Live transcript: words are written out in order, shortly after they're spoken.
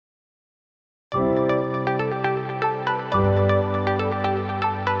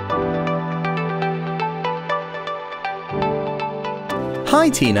Hi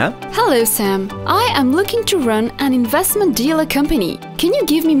Tina. Hello Sam. I am looking to run an investment dealer company. Can you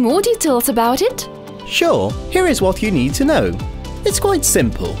give me more details about it? Sure, here is what you need to know. It's quite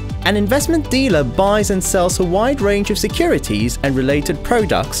simple. An investment dealer buys and sells a wide range of securities and related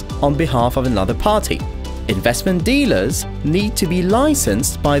products on behalf of another party. Investment dealers need to be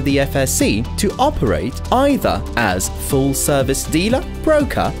licensed by the FSC to operate either as full-service dealer,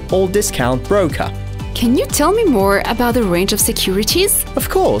 broker or discount broker. Can you tell me more about the range of securities? Of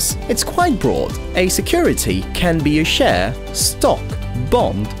course, it's quite broad. A security can be a share, stock,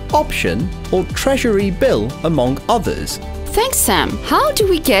 bond, option or treasury bill, among others. Thanks Sam. How do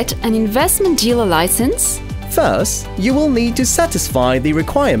we get an investment dealer license? First, you will need to satisfy the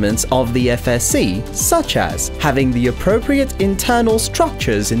requirements of the FSC, such as having the appropriate internal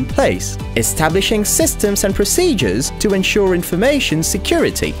structures in place, establishing systems and procedures to ensure information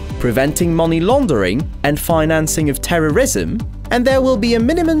security, preventing money laundering and financing of terrorism, and there will be a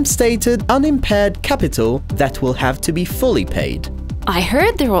minimum stated unimpaired capital that will have to be fully paid. I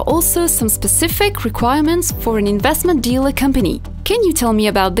heard there are also some specific requirements for an investment dealer company. Can you tell me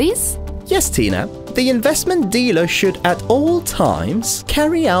about these? Yes, Tina. The investment dealer should at all times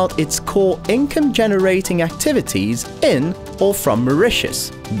carry out its core income-generating activities in or from Mauritius,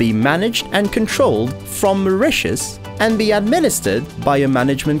 be managed and controlled from Mauritius, and be administered by a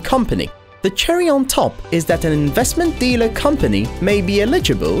management company. The cherry on top is that an investment dealer company may be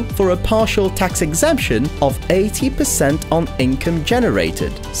eligible for a partial tax exemption of 80% on income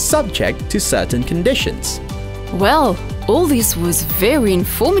generated, subject to certain conditions. Well, all this was very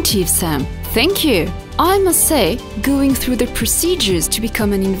informative, Sam. Thank you. I must say, going through the procedures to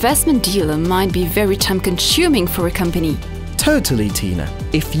become an investment dealer might be very time-consuming for a company. Totally, Tina.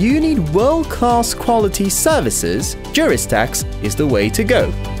 If you need world-class quality services, JurisTax is the way to go.